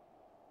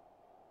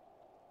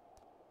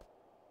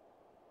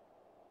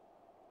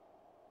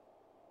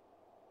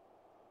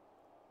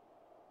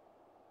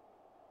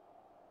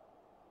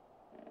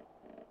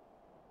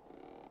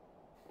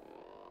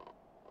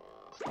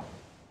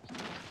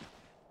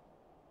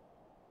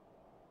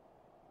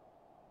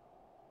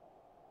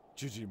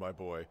 Gigi, my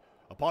boy,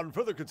 upon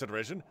further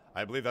consideration,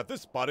 I believe that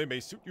this body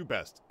may suit you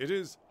best. It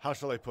is, how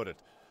shall I put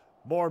it,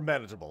 more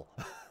manageable.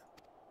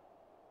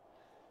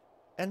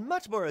 And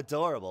much more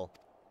adorable.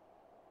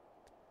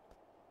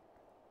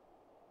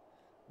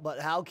 But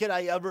how can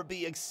I ever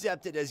be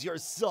accepted as your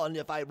son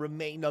if I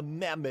remain a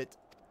Mammet?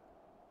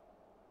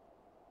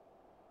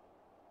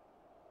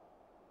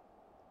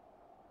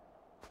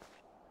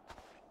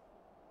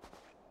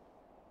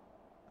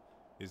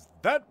 Is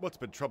that what's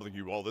been troubling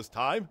you all this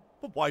time?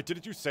 But why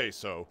didn't you say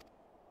so?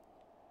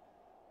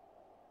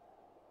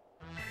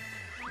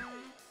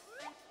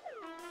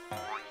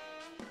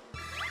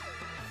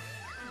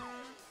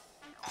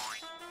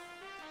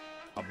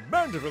 A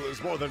Mandeville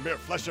is more than mere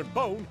flesh and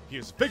bone. He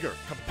is vigor,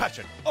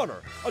 compassion,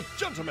 honor, a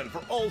gentleman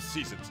for all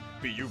seasons.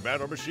 Be you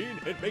man or machine,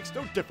 it makes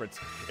no difference.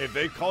 If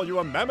they call you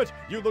a Mammet,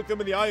 you look them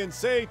in the eye and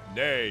say,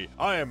 "Nay,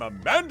 I am a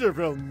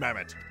Mandeville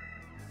Mammet."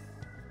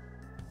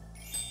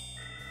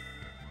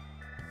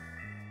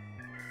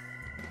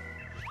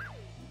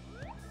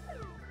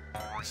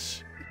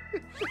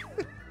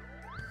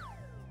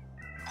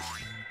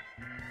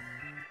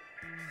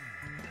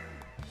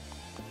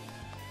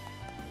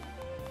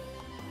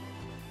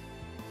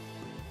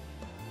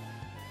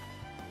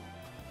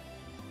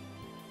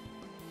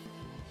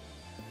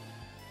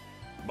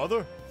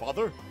 Mother,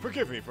 father,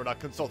 forgive me for not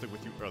consulting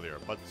with you earlier,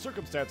 but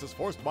circumstances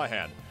forced my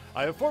hand.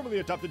 I have formally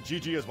adopted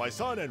Gigi as my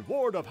son and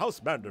ward of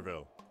House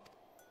Mandeville.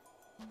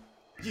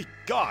 Ye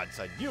gods,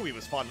 I knew he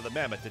was fond of the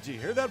Mammet. Did you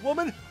hear that,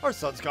 woman? Our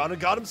son's gone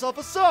and got himself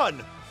a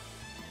son!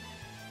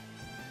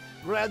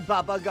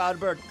 Grandpapa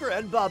Godbert,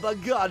 Grandpapa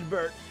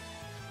Godbert.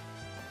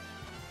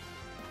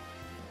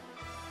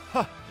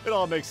 Ha! It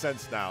all makes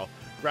sense now.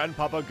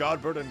 Grandpapa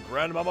Godbert and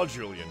Grandmama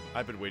Julian.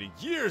 I've been waiting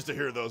years to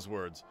hear those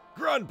words.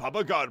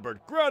 Grandpapa Godbert,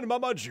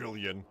 Grandmama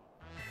Julian.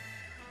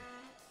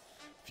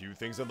 Few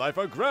things in life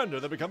are grander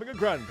than becoming a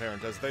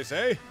grandparent, as they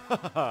say. Ha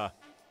ha ha.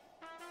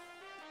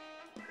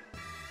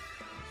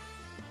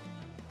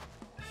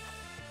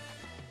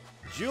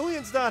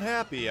 Julian's not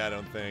happy, I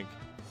don't think.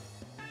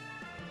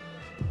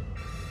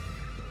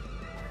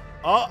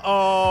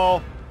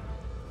 Uh-oh.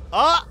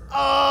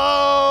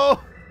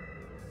 Uh-oh.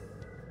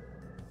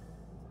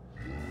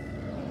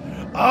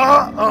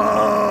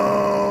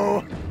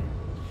 Uh-oh.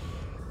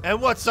 And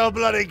what's so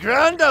bloody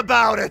grand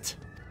about it?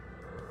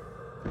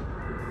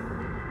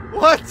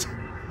 What?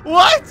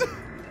 What?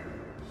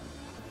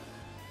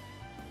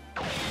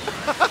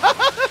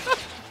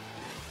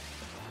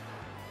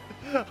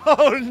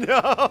 Oh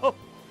no!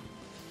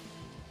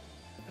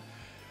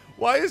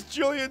 Why is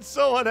Julian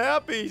so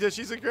unhappy that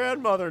she's a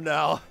grandmother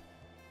now?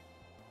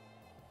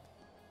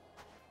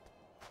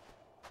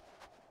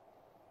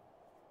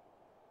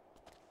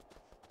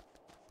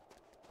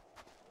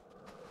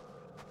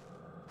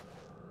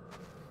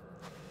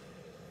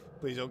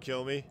 Please don't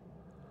kill me.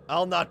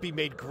 I'll not be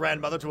made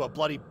grandmother to a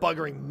bloody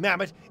buggering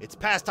mammoth. It's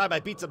past time I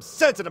beat some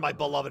sense into my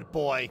beloved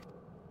boy.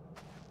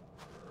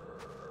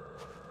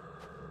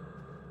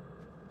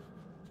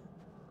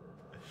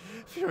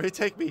 Fury,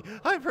 take me.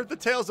 I've heard the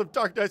tales of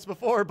dark nights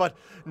before, but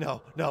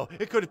no,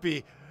 it couldn't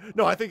be.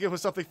 No, I think it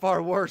was something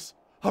far worse.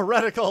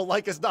 Heretical,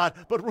 like as not,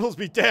 but rules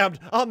be damned.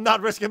 I'm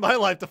not risking my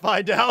life to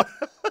find out.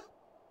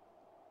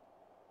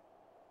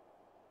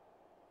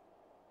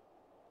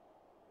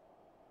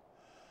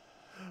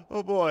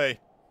 Oh boy.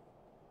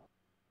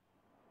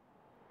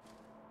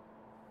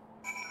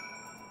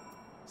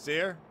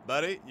 Seer,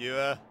 buddy, you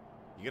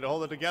gonna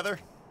hold it together?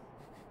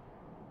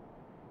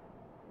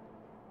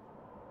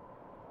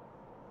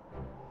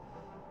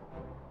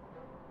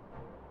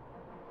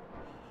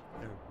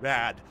 They're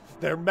mad.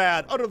 They're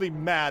mad, utterly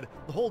mad.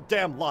 The whole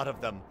damn lot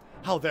of them.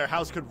 How their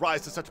house could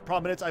rise to such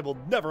prominence, I will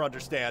never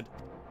understand.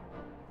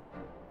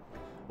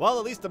 Well,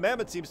 at least the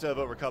Mammet seems to have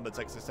overcome its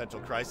existential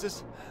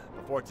crisis.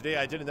 Before today,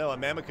 I didn't know a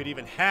Mammet could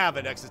even have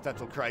an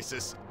existential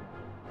crisis.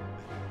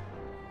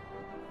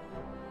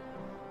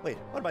 Wait,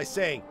 what am I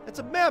saying? It's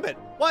a Mammet!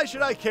 Why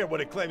should I care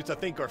what it claims to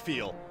think or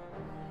feel?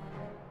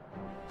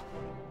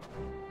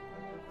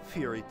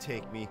 Fury,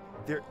 take me.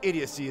 Their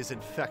idiocy is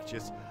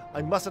infectious.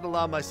 I mustn't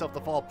allow myself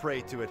to fall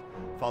prey to it.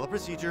 Follow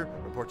procedure,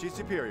 report to your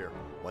superior.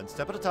 One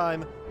step at a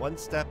time, one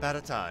step at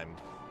a time.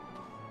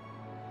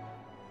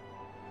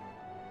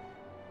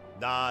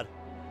 Nod.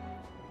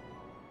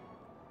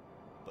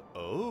 But,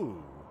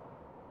 oh.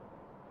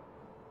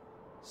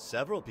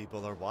 Several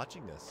people are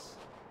watching this.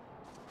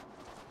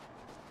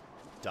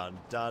 Dun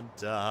dun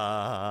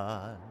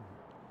dun.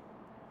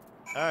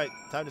 Alright,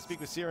 time to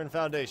speak with Seer and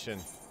Foundation.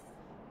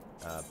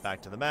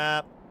 Back to the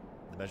map.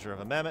 The measure of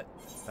a mammoth.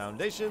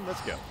 Foundation,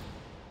 let's go.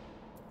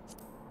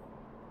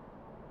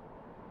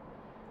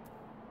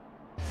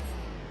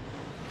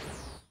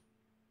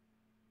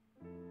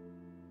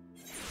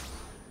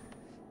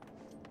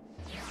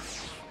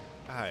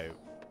 Alright,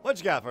 what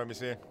you got for me,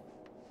 Seer?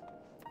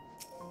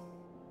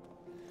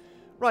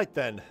 Right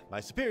then, my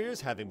superiors,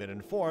 having been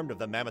informed of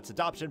the Mammoth's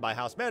adoption by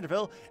House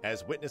Manderville,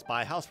 as witnessed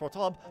by House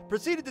Fortalb,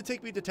 proceeded to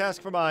take me to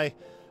task for my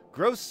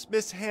gross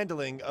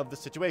mishandling of the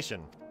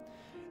situation.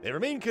 They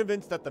remain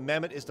convinced that the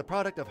Mammoth is the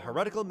product of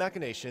heretical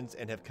machinations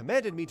and have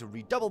commanded me to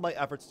redouble my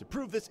efforts to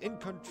prove this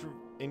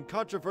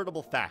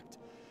incontrovertible fact.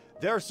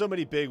 There are so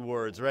many big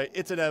words, right?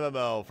 It's an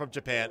MMO from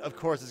Japan. Of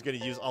course it's going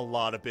to use a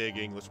lot of big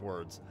English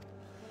words.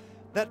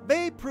 That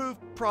may prove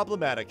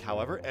problematic,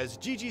 however, as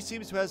Gigi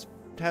seems to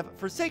have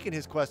forsaken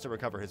his quest to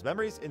recover his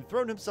memories and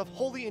thrown himself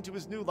wholly into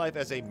his new life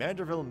as a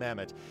Manderville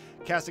Mammoth,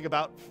 casting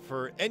about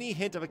for any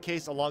hint of a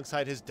case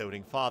alongside his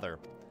doting father.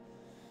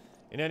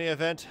 In any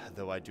event,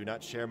 though I do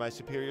not share my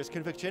superior's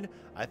conviction,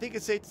 I think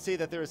it's safe to say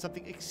that there is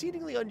something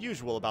exceedingly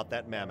unusual about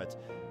that mammoth.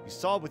 You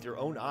saw with your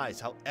own eyes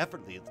how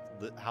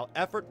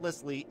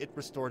effortlessly it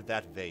restored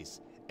that vase,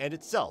 and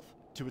itself,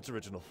 to its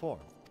original form.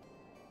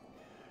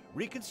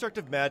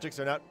 Reconstructive magics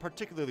are not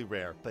particularly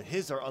rare, but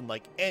his are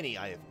unlike any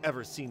I have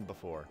ever seen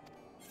before.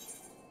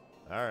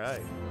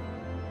 Alright.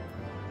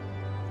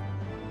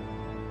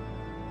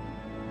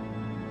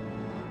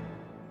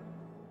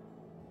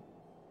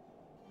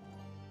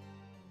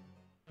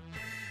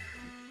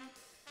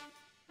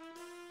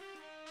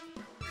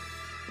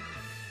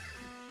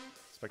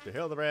 Inspector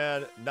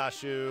Hildibrand,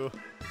 Nashu,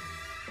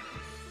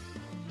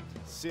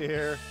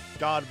 Seer,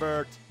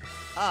 Godbert.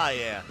 Ah,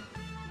 yeah.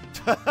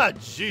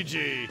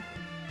 Gigi.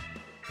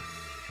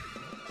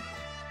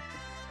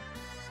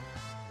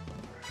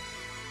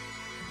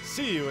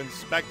 See you,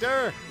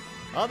 Inspector,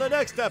 on the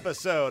next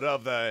episode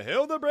of the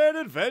Hildibrand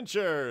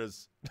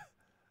Adventures.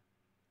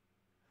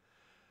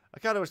 I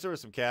kind of wish there were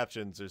some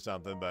captions or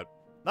something, but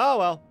oh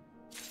well.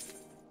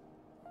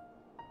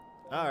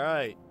 All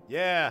right,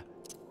 yeah.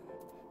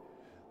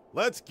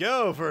 Let's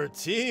go for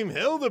Team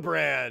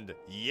Hildibrand.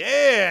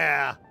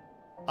 Yeah!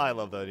 I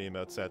love that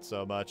emote set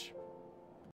so much.